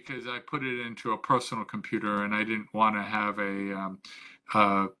did because I put it into a personal computer, and I didn't want to have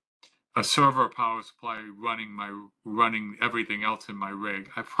a server power supply running everything else in my rig.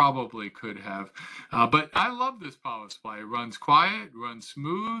 I probably could have, but I love this power supply. It runs quiet, runs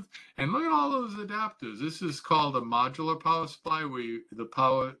smooth, and look at all those adapters. This is called a modular power supply, where the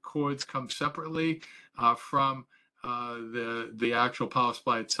power cords come separately from the actual power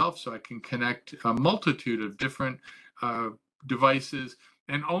supply itself, so I can connect a multitude of different devices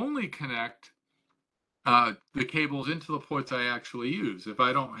and only connect the cables into the ports I actually use. If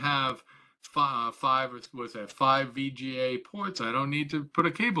I don't have five VGA ports, I don't need to put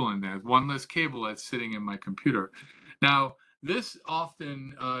a cable in there. One less cable that's sitting in my computer. Now, this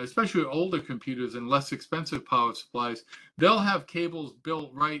often, especially older computers and less expensive power supplies, they'll have cables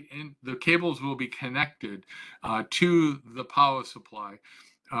built right in. The cables will be connected to the power supply,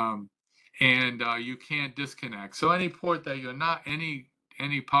 and you can't disconnect. So any port that you're not, any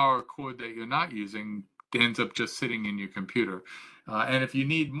power cord that you're not using ends up just sitting in your computer. And if you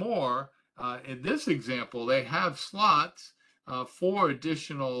need more, in this example, they have slots for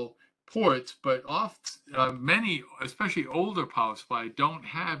additional ports, but many, especially older power supply, don't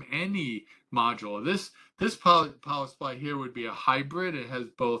have any module. This power supply here would be a hybrid. It has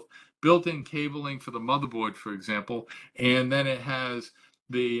both built-in cabling for the motherboard, for example, and then it has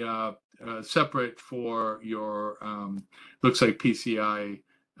the separate for your looks like PCI.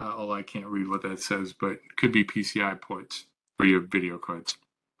 Oh, I can't read what that says, but it could be PCI ports for your video cards.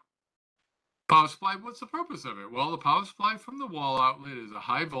 Power supply, what's the purpose of it? Well, the power supply from the wall outlet is a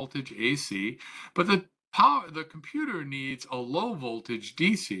high voltage AC, but the computer needs a low voltage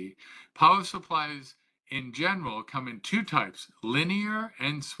DC. Power supplies in general come in two types, linear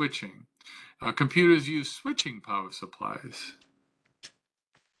and switching. Computers use switching power supplies.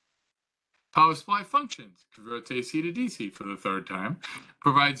 Power supply functions, converts AC to DC for the third time,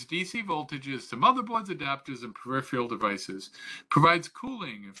 provides DC voltages to motherboards, adapters, and peripheral devices, provides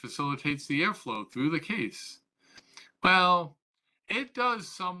cooling and facilitates the airflow through the case. Well, it does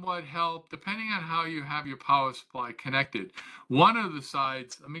somewhat help depending on how you have your power supply connected. One of the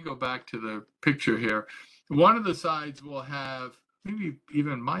sides, let me go back to the picture here. One of the sides will have, maybe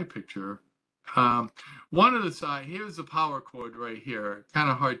even my picture, one of the side, here's the power cord right here. Kind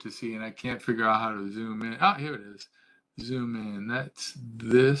of hard to see, and I can't figure out how to zoom in. Ah, here it is. Zoom in. That's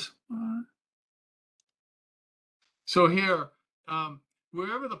this one. So here,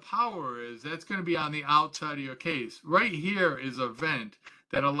 wherever the power is, that's going to be on the outside of your case. Right here is a vent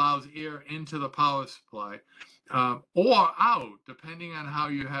that allows air into the power supply. Or out, depending on how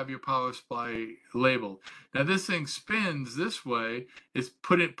you have your power supply labeled. Now this thing spins this way, it's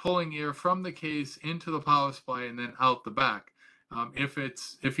pulling air from the case into the power supply and then out the back.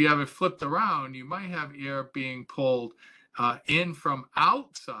 If you have it flipped around, you might have air being pulled in from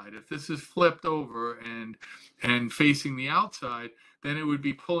outside. If this is flipped over and facing the outside, then it would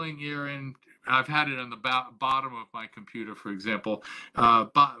be pulling air in. I've had it on the bottom of my computer, for example.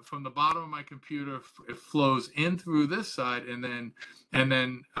 From the bottom of my computer, it flows in through this side and then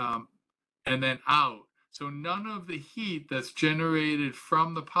out. So none of the heat that's generated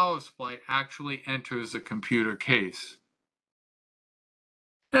from the power supply actually enters the computer case.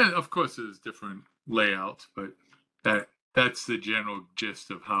 And of course, there's different layouts, but that's the general gist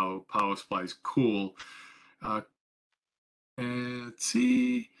of how power supplies cool. And let's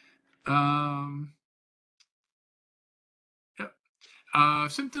see.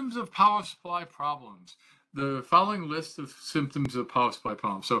 Symptoms of power supply problems. The following list of symptoms of power supply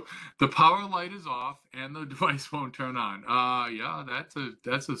problems. So the power light is off and the device won't turn on. Yeah,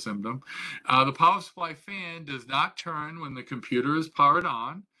 that's a symptom. The power supply fan does not turn when the computer is powered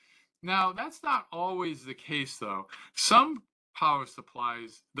on. Now, that's not always the case, though. Some power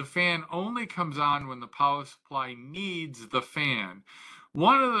supplies, the fan only comes on when the power supply needs the fan.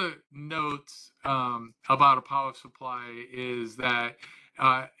 One of the notes about a power supply is that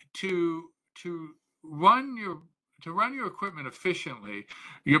to run your equipment efficiently,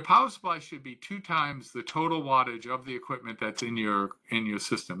 your power supply should be 2 times the total wattage of the equipment that's in your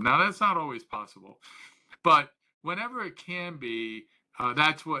system. Now, that's not always possible, but whenever it can be,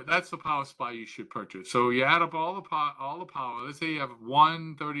 that's the power supply you should purchase. So you add up all the power. Let's say you have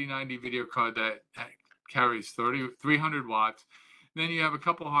one 3090 video card that carries 300 watts. Then you have a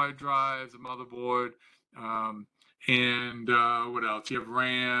couple hard drives, a motherboard, and what else? You have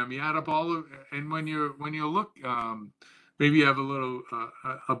RAM. You add up all of, and when you look, maybe you have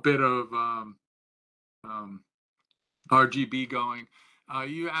a bit of RGB going.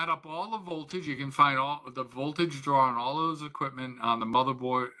 You add up all the voltage. You can find all the voltage draw on all those equipment on the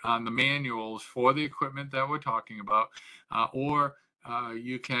motherboard, on the manuals for the equipment that we're talking about, or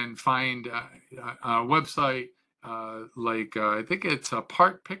you can find a website like I think it's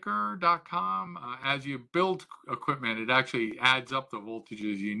partpicker.com. As you build equipment, it actually adds up the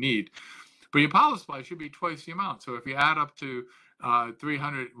voltages you need. But your power supply should be twice the amount. So if you add up to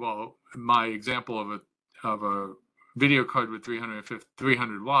 300, well, my example of a video card with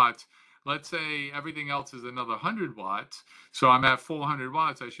 300 watts, let's say everything else is another 100 watts. So I'm at 400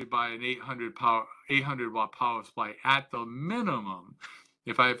 watts. I should buy an 800 watt power supply at the minimum.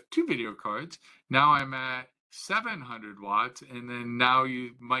 If I have two video cards, now I'm at 700 watts. And then now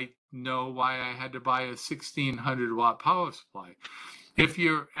you might know why I had to buy a 1600 watt power supply. If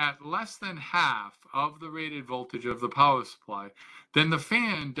you're at less than half of the rated voltage of the power supply, then the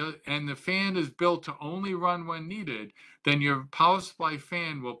fan is built to only run when needed, then your power supply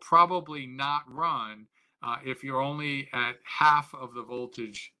fan will probably not run if you're only at half of the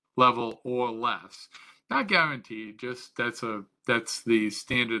voltage level or less. Not guaranteed, just that's the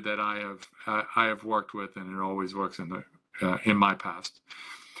standard that I have worked with, and it always works in my past.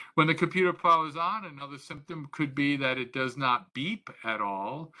 When the computer powers on, another symptom could be that it does not beep at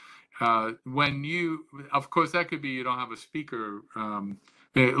all. Of course, that could be you don't have a speaker, a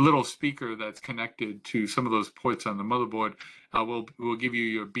little speaker that's connected to some of those ports on the motherboard. Will give you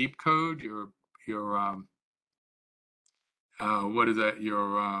your beep code, your what is that?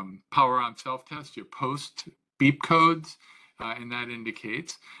 Your power on self test, your post beep codes. And that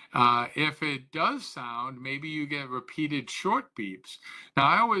indicates if it does sound, maybe you get repeated short beeps. Now,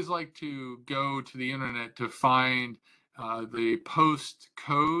 I always like to go to the internet to find the post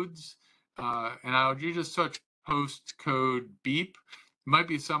codes, and you just search post code beep. It might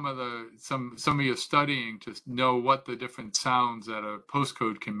be some of your studying to know what the different sounds that a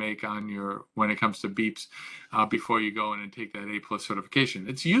postcode can make when it comes to beeps before you go in and take that A+ certification.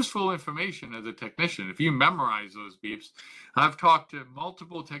 It's useful information as a technician. If you memorize those beeps, I've talked to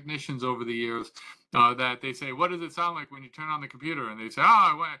multiple technicians over the years that they say, what does it sound like when you turn on the computer? And they say,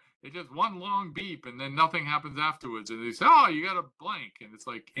 it's just one long beep and then nothing happens afterwards. And they say, you got a blank. And it's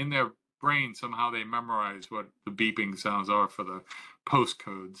like in their brain, somehow they memorize what the beeping sounds are for the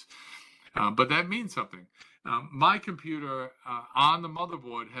postcodes. But that means something. My computer on the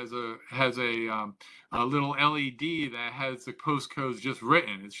motherboard has a little LED that has the postcodes just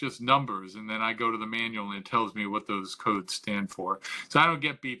written. It's just numbers, and then I go to the manual and it tells me what those codes stand for. So I don't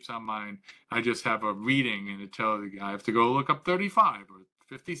get beeps on mine. I just have a reading, and it tells me I have to go look up 35 or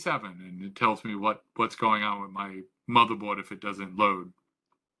 57, and it tells me what's going on with my motherboard if it doesn't load.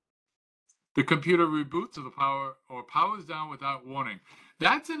 The computer reboots or powers down without warning.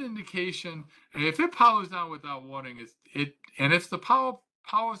 That's an indication. If it powers down without warning, and it's the power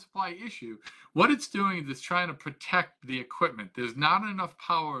supply issue. What it's doing is it's trying to protect the equipment. There's not enough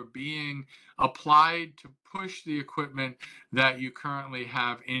power being applied to push the equipment that you currently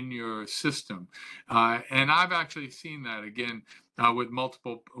have in your system. And I've actually seen that again with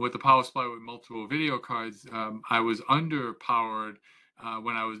the power supply with multiple video cards. I was underpowered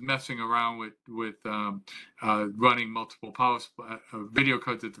when I was messing around with running multiple power video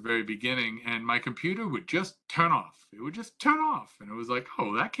cards at the very beginning, and my computer would just turn off. It would just turn off, and it was like,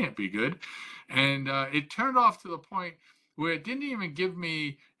 oh, that can't be good. And it turned off to the point where it didn't even give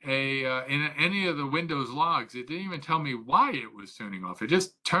me in any of the Windows logs. It didn't even tell me why it was turning off. It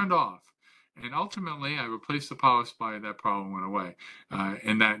just turned off. And ultimately, I replaced the power supply, and that problem went away.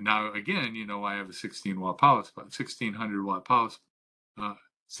 And that now, again, I have a 16-watt power supply, 1600-watt power supply.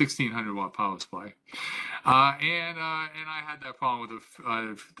 1600 watt power supply, and I had that problem with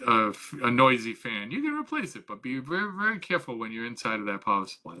a noisy fan. You can replace it, but be very, very careful when you're inside of that power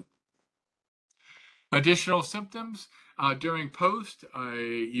supply. Additional symptoms during post,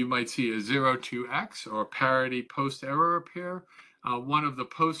 you might see a 02X or parity post error appear. One of the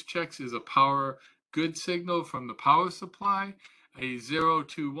post checks is a power good signal from the power supply. A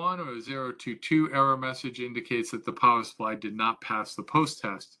 021 or a 022 error message indicates that the power supply did not pass the post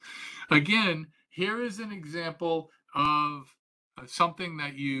test. Again, here is an example of something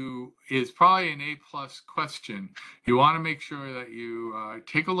that is probably an A+ question. You want to make sure that you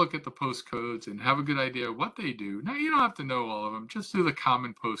take a look at the postcodes and have a good idea of what they do. Now, you don't have to know all of them, just do the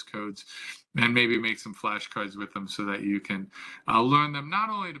common postcodes and maybe make some flashcards with them so that you can learn them, not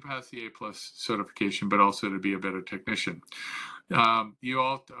only to pass the A+ certification, but also to be a better technician. A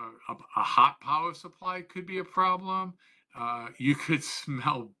hot power supply could be a problem. You could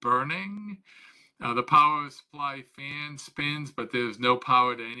smell burning. The power supply fan spins, but there's no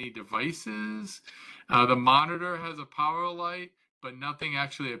power to any devices. The monitor has a power light, but nothing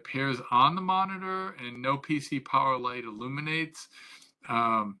actually appears on the monitor, and no PC power light illuminates.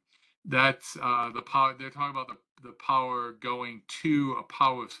 That's the power. They're talking about the power going to a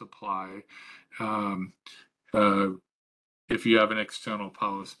power supply. If you have an external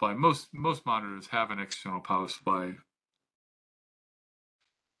power supply, most monitors have an external power supply.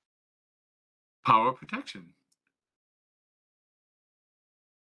 Power protection.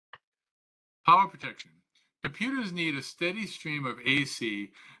 Power protection. Computers need a steady stream of AC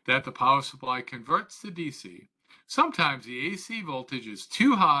that the power supply converts to DC. Sometimes the AC voltage is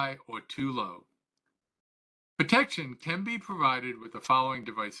too high or too low. Protection can be provided with the following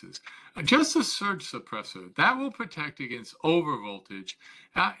devices. Just a surge suppressor that will protect against overvoltage,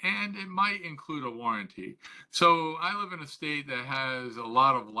 and it might include a warranty. So I live in a state that has a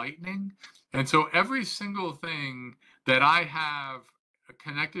lot of lightning, and so every single thing that I have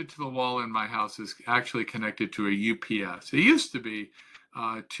connected to the wall in my house is actually connected to a UPS. It used to be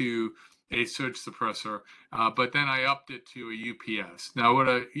to a surge suppressor, but then I upped it to a UPS. Now, what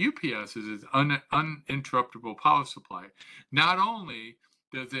a UPS is uninterruptible power supply. Not only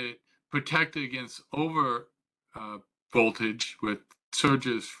does it protect against over voltage with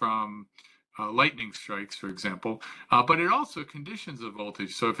surges from lightning strikes, for example, but it also conditions the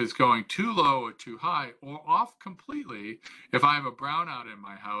voltage. So if it's going too low or too high or off completely, if I have a brownout in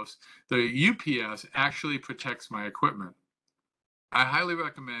my house, the UPS actually protects my equipment. I highly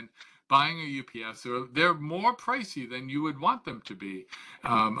recommend buying a UPS. They're more pricey than you would want them to be. A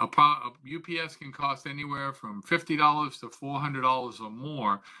UPS can cost anywhere from $50 to $400 or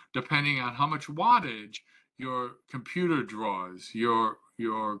more, depending on how much wattage your computer draws.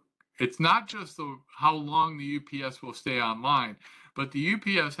 It's not just how long the UPS will stay online, but the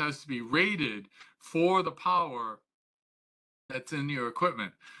UPS has to be rated for the power that's in your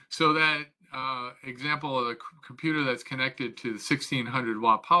equipment. So that example of the computer that's connected to the 1600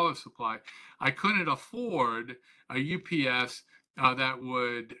 watt power supply, I couldn't afford a UPS that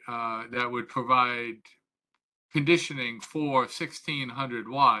would provide conditioning for 1600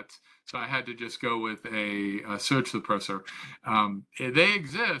 watts. So I had to just go with a surge suppressor. They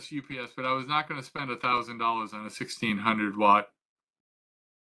exist, UPS, but I was not going to spend $1,000 on a 1600 watt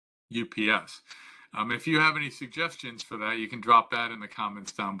UPS. If you have any suggestions for that, you can drop that in the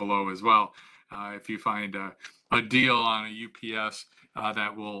comments down below as well. If you find a deal on a UPS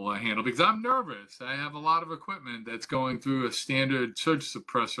that will handle, because I'm nervous. I have a lot of equipment that's going through a standard surge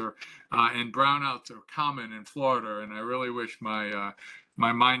suppressor, and brownouts are common in Florida, and I really wish my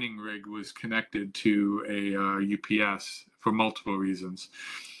mining rig was connected to a UPS for multiple reasons.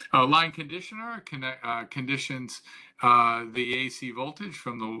 Line conditioner conditions the AC voltage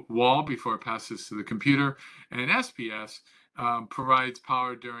from the wall before it passes to the computer, and SPS provides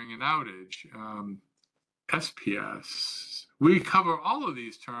power during an outage. SPS, we cover all of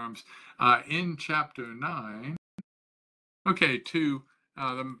these terms in Chapter 9. Okay,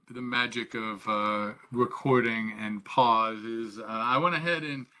 the magic of recording and pause is I went ahead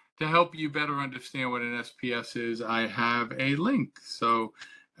and to help you better understand what an SPS is, I have a link. So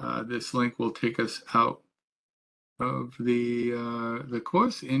this link will take us out of the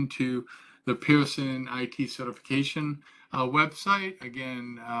course into the Pearson IT certification website.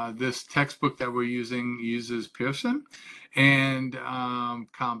 Again, this textbook that we're using uses Pearson and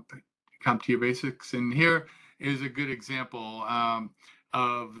CompTIA Basics. And here is a good example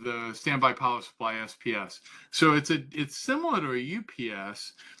of the standby power supply SPS. So it's similar to a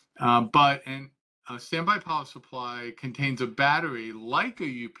UPS, but a standby power supply contains a battery like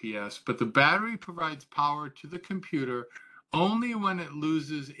a UPS, but the battery provides power to the computer only when it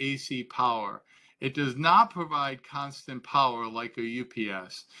loses AC power. It does not provide constant power like a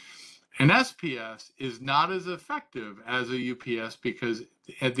UPS. An SPS is not as effective as a UPS because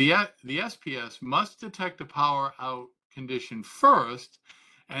the SPS must detect a power out condition first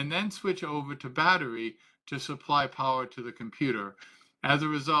and then switch over to battery to supply power to the computer. As a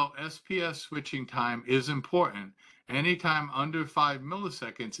result, SPS switching time is important. Anytime under 5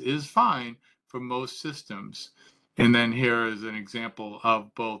 milliseconds is fine for most systems. And then here is an example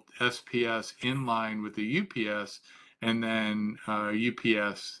of both SPS in line with the UPS and then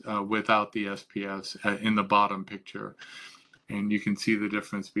UPS without the SPS in the bottom picture. And you can see the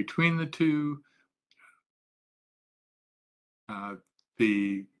difference between the two.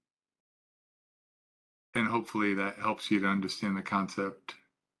 And hopefully that helps you to understand the concept,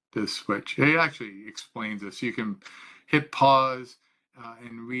 this switch. It actually explains this. You can hit pause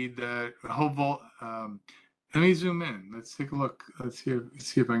and read that whole let me zoom in. Let's take a look. Let's see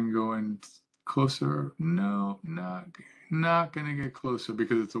if I can go in closer. No, not gonna get closer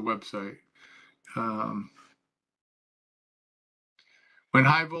because it's a website. When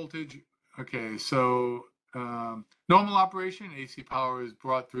high voltage, okay, so normal operation, AC power is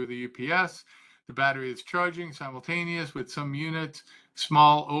brought through the UPS. The battery is charging simultaneous with some units.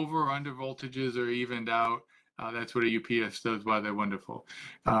 Small over or under voltages are evened out. That's what a UPS does, why they're wonderful.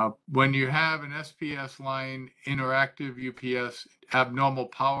 When you have an SPS line, interactive UPS, abnormal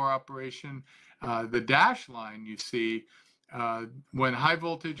power operation, the dash line you see, when high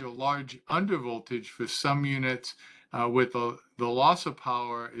voltage or large under voltage for some units, with the loss of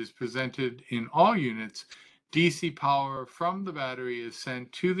power is presented in all units, DC power from the battery is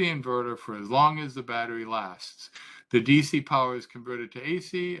sent to the inverter for as long as the battery lasts. The DC power is converted to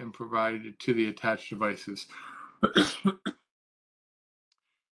AC and provided to the attached devices.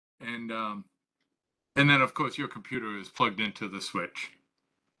 And then, of course, your computer is plugged into the switch.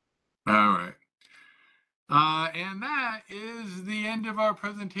 All right. And that is the end of our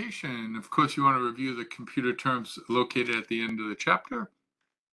presentation. Of course, you want to review the computer terms located at the end of the chapter.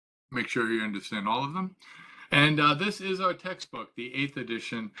 Make sure you understand all of them. And this is our textbook, the 8th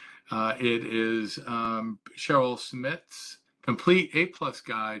edition. It is Cheryl Smith's Complete A+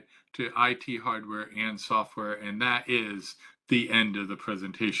 Guide to IT Hardware and Software, and that is the end of the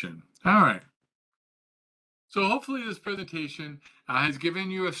presentation. All right. So hopefully this presentation has given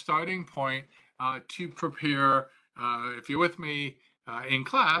you a starting point to prepare, if you're with me in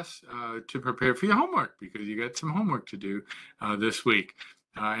class, to prepare for your homework, because you got some homework to do this week.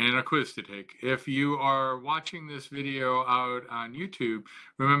 And a quiz to take. If you are watching this video out on YouTube,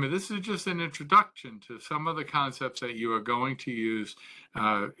 remember this is just an introduction to some of the concepts that you are going to use,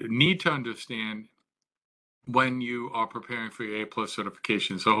 need to understand when you are preparing for your A+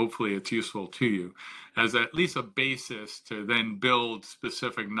 certification. So hopefully it's useful to you as at least a basis to then build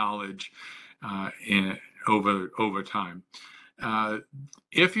specific knowledge over time.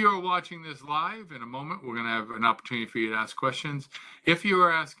 If you're watching this live, in a moment, we're going to have an opportunity for you to ask questions. If you're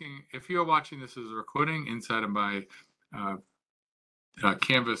watching this as a recording inside of my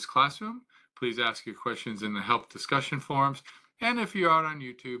Canvas classroom, please ask your questions in the help discussion forums. And if you're out on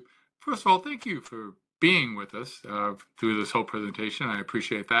YouTube, first of all, thank you for being with us through this whole presentation. I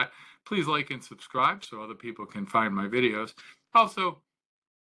appreciate that. Please like and subscribe so other people can find my videos. Also,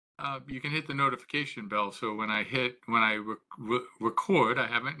 you can hit the notification bell, so when I record, I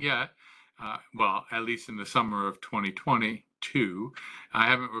haven't yet, well, at least in the summer of 2022, I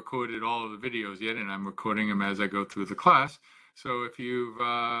haven't recorded all of the videos yet, and I'm recording them as I go through the class. So if you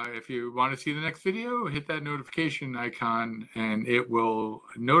want to see the next video, hit that notification icon, and it will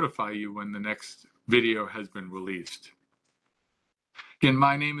notify you when the next video has been released. Again,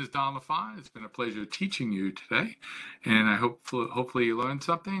 my name is Don LaFon. It's been a pleasure teaching you today, and I hopefully you learned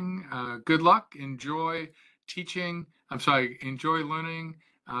something. Good luck. Enjoy learning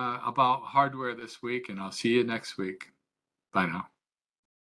about hardware this week, and I'll see you next week. Bye now.